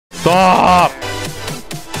Stop!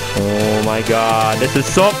 Oh my god, this is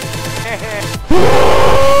so...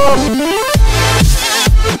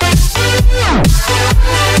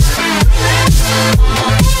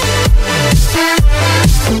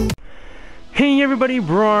 Hey everybody,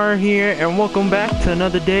 Brar here, and welcome back to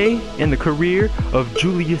another day in the career of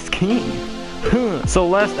Julius King. So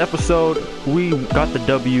last episode, we got the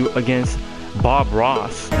W against Bob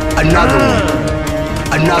Ross. Another one.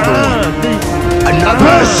 Another one. Another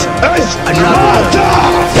one.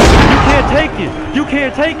 You can't take it. You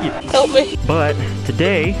can't take it. Help me. But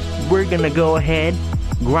today, we're gonna go ahead,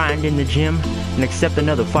 grind in the gym, and accept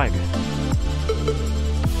another fighter.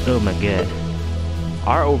 Oh my god.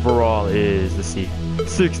 Our overall is, let's see,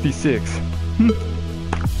 66.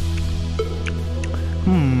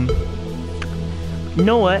 You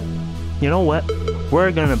know what? You know what?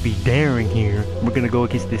 We're gonna be daring here. We're gonna go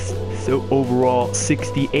against this overall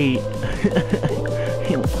 68.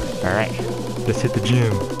 Alright, let's hit the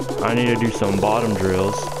gym. I need to do some bottom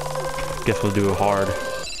drills. Guess we'll do it hard.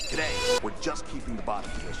 Today, we're just keeping the bottom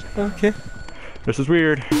position. Okay. This is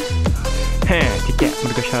weird. Kick that, I'm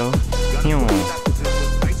gonna go show.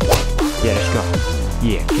 Yeah, let's go.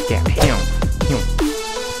 Yeah, kick that.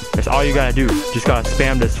 That's all you gotta do. Just gotta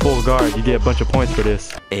spam this full guard. You get a bunch of points for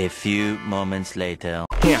this. A few moments later.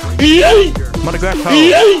 Yeah. Mother grass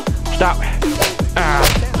Stop.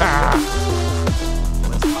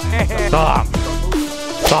 Stop.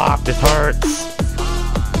 Stop. This hurts.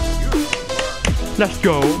 Let's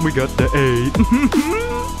go. We got the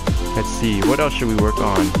 8. Let's see. What else should we work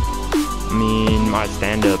on? I mean, my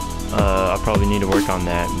stand-up. I probably need to work on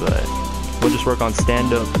that, but we'll just work on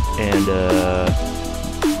stand-up and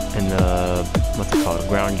what's it called?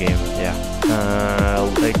 Ground game. Yeah.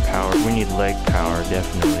 Leg power. We need leg power,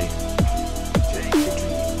 definitely.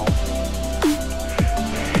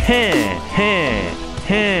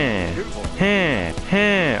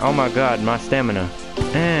 Oh my god, my stamina.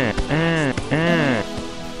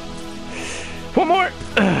 One more.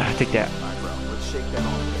 Take that.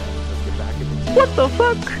 What the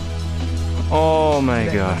fuck? Oh my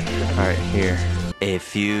god. Alright, here. A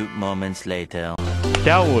few moments later.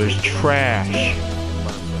 That was trash.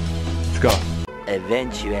 Let's go.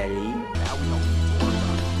 Eventually.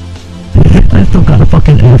 I still got a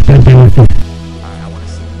fucking ass goddamn with this.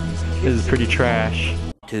 This is pretty trash.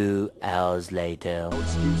 2 hours later.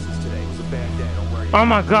 Oh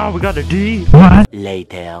my god, we got a D. What?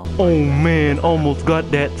 Later. Oh man, almost got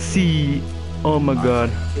that C. Oh my god.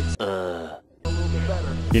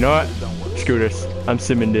 You know what? Screw this. I'm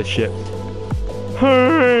simming this shit.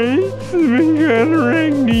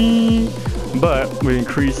 But we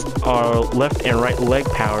increased our left and right leg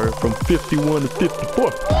power from 51 to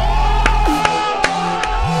 54.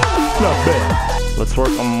 Not bad. Let's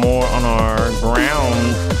work on more on our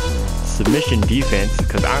ground submission defense,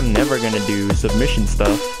 because I'm never gonna do submission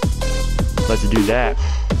stuff. Let's do that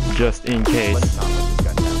just in case.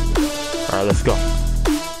 Alright, let's go.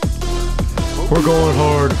 We're going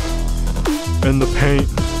hard in the paint.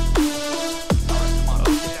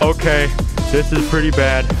 Okay, this is pretty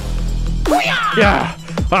bad. Yeah!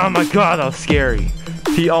 Oh my god, that was scary.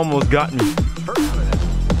 He almost got me.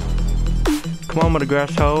 Come on, mother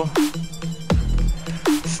grass hoe.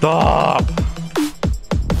 Stop!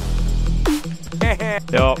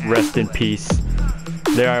 Yo, rest in peace.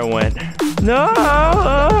 There I went. No!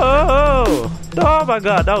 Oh my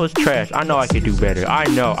god, that was trash. I know I could do better. I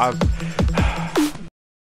know.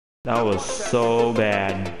 That was so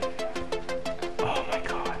bad. Oh my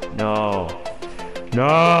god. No.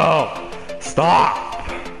 No! Stop!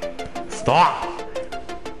 Stop!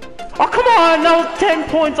 Oh, come on! That was 10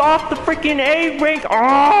 points off the freaking A rank!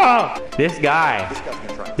 Oh! This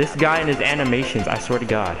guy and his animations, I swear to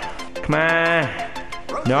god. Come on!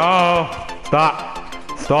 No! Stop!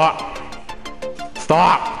 Stop!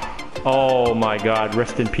 Stop! Oh my god,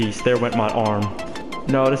 rest in peace. There went my arm.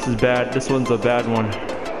 No, this is bad. This one's a bad one.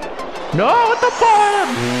 No, what the fuck?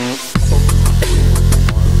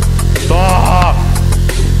 Stop!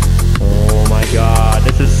 Oh my god,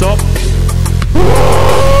 this is so...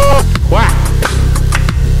 Wow!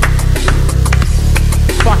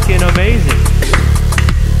 Fucking amazing!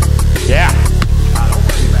 Yeah!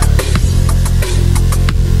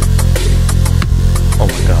 Oh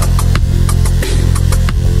my god.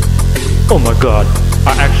 Oh my god, I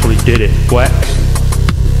actually did it. What?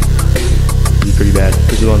 This is pretty bad.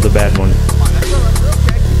 This one's a bad one.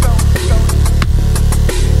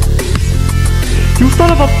 You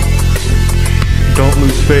son of a... Don't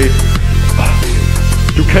lose faith.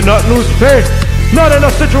 You cannot lose faith! Not in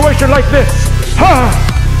a situation like this! Ha!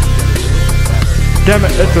 Damn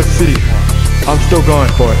it, it's a city. I'm still going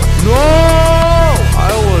for it. No!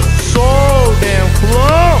 I was so damn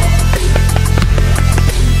close!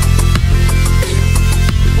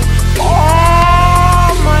 Oh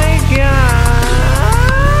my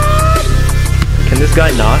god! Can this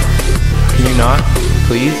guy not? Can you not?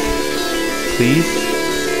 Please? Please?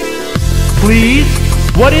 Please?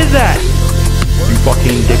 What is that? You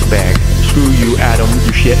fucking dickbag. Screw you, Adam,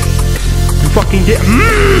 you shit. You fucking dick.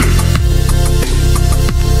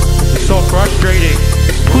 This is so frustrating.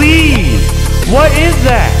 Please! What is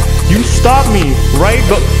that? You stop me, right?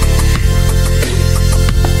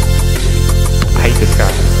 I hate this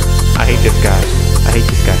guy. I hate this guy. I hate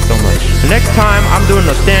this guy so much. The next time I'm doing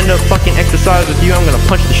a stand-up fucking exercise with you, I'm gonna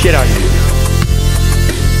punch the shit out of you.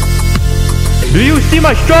 Do you see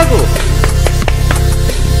my struggle?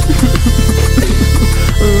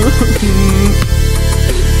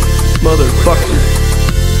 Motherfucker.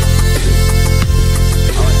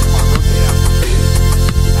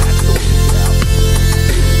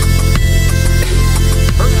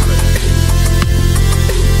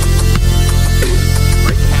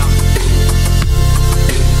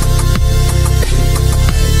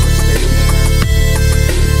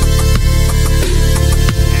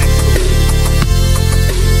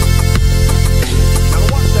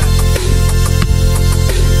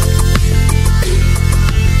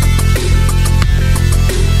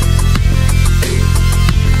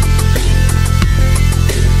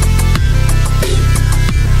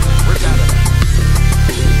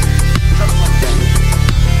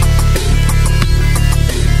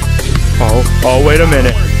 Oh, wait a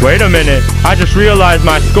minute. Wait a minute. I just realized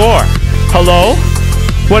my score. Hello?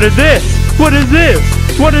 What is this? What is this?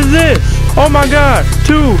 What is this? Oh my god.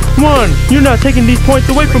 2, 1. You're not taking these points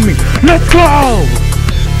away from me. Let's go!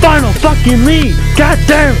 Final fucking lead. God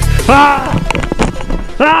damn it. Ah!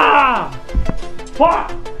 Ah!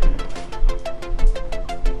 Fuck!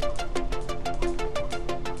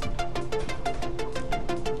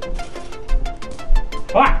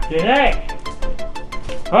 Fucking A!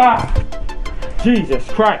 Ah! Jesus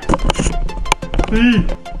Christ!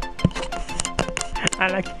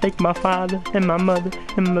 I'd like to thank my father and my mother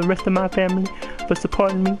and the rest of my family for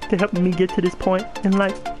supporting me, to helping me get to this point in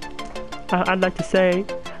life. I'd like to say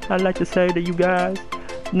that you guys,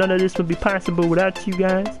 none of this would be possible without you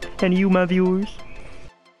guys and you, my viewers.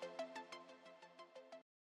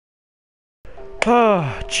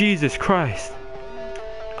 Oh, Jesus Christ.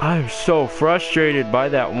 I'm so frustrated by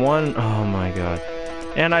that one. Oh my god.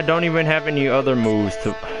 And I don't even have any other moves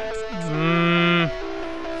to...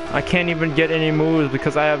 I can't even get any moves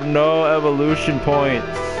because I have no evolution points.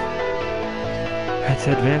 Let's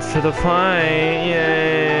advance to the fight.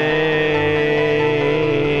 Yay!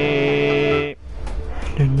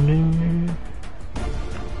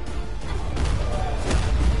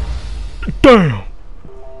 Damn!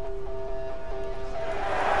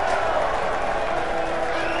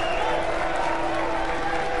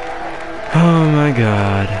 Oh my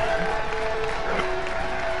god.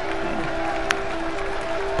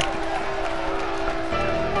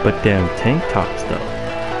 But damn tank tops though.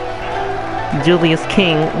 Julius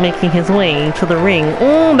King making his way to the ring.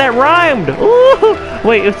 Ooh, that rhymed! Ooh!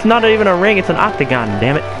 Wait, it's not even a ring, it's an octagon,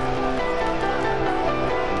 damn it.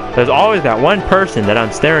 There's always that one person that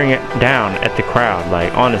I'm staring down at the crowd,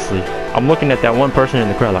 like, honestly. I'm looking at that one person in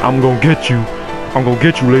the crowd like, I'm gonna get you. I'm gonna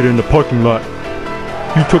get you later in the parking lot.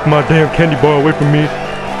 You took my damn candy bar away from me.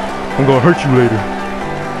 I'm gonna hurt you later.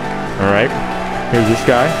 Alright. Here's this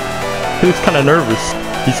guy. He looks kind of nervous.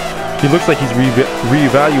 He looks like he's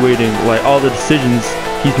reevaluating like all the decisions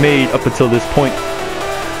he's made up until this point.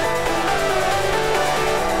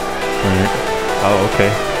 Alright. Oh,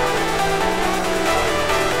 okay.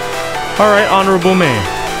 Alright, honorable man.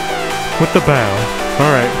 With the bow.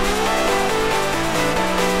 Alright.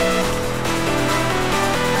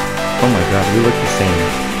 Oh my god, we look the same.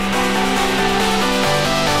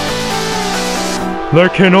 There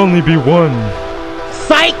can only be one.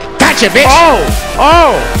 Psych! Gotcha, bitch!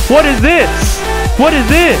 Oh! What is this? What is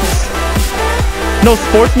this? No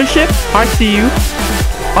sportsmanship? I see you.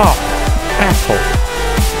 Oh, asshole.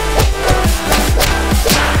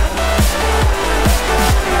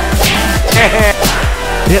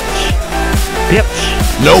 Bitch. Bitch.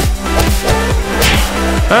 Nope.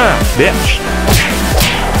 Bitch.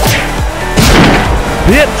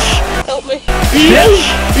 Bitch! Help me. Bitch!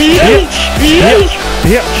 Bitch! Bitch!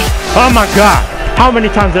 Bitch! Oh my god! How many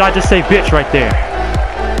times did I just say bitch right there?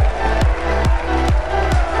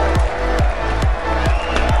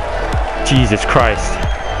 Jesus Christ.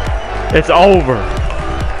 It's over.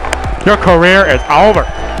 Your career is over.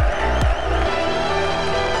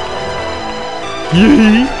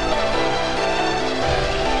 Yee!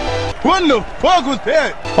 What the fuck was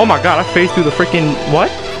that? Oh my god, I phased through the freaking what?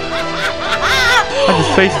 I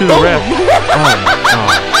just phased through the ref. Oh my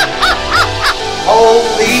god.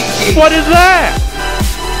 Holy shit. What is that?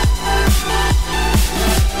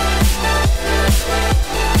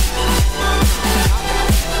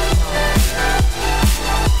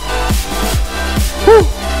 Whew.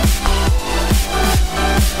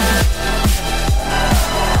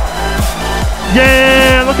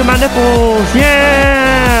 Yeah, look at my nipples.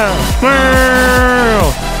 Yeah.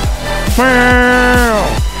 Wow. Wow.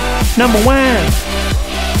 Number one.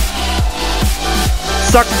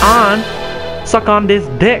 Suck on this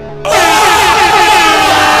dick.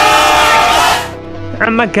 Oh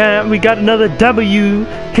my god, we got another W.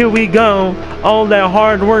 Here we go. All that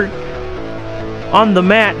hard work on the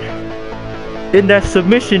mat in that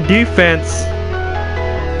submission defense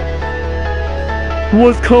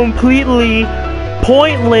was completely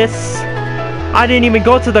pointless. I didn't even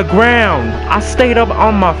go to the ground. I stayed up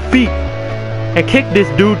on my feet and kicked this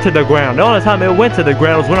dude to the ground. The only time it went to the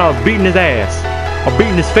ground was when I was beating his ass. Or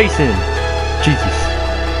beating his face in. Jesus.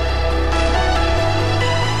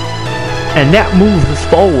 And that moves us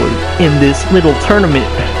forward in this little tournament.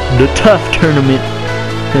 The Tough Tournament.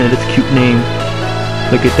 Yeah, that's a cute name.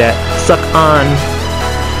 Look at that. Suck on.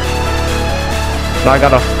 I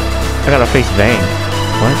gotta face Vang.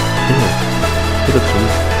 What? Ew. He looks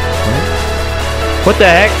weird. What the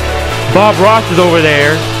heck? Bob Ross is over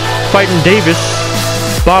there fighting Davis.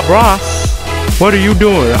 Bob Ross, what are you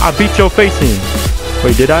doing? I beat your face in.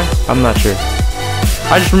 Wait, did I? I'm not sure.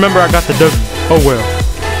 I just remember I got the W. Oh well.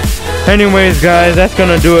 Anyways, guys, that's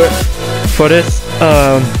gonna do it for this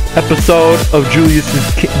episode of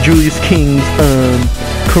Julius King's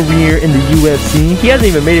career in the UFC. He hasn't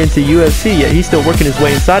even made it into UFC yet. He's still working his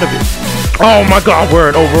way inside of it. Oh my god, we're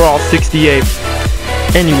at overall 68.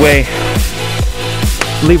 Anyway,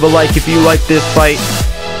 leave a like if you like this fight.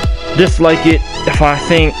 Dislike it if I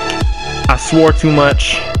think I swore too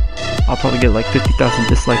much. I'll probably get like 50,000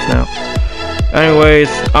 dislikes now. Anyways,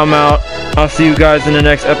 I'm out. I'll see you guys in the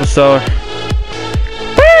next episode.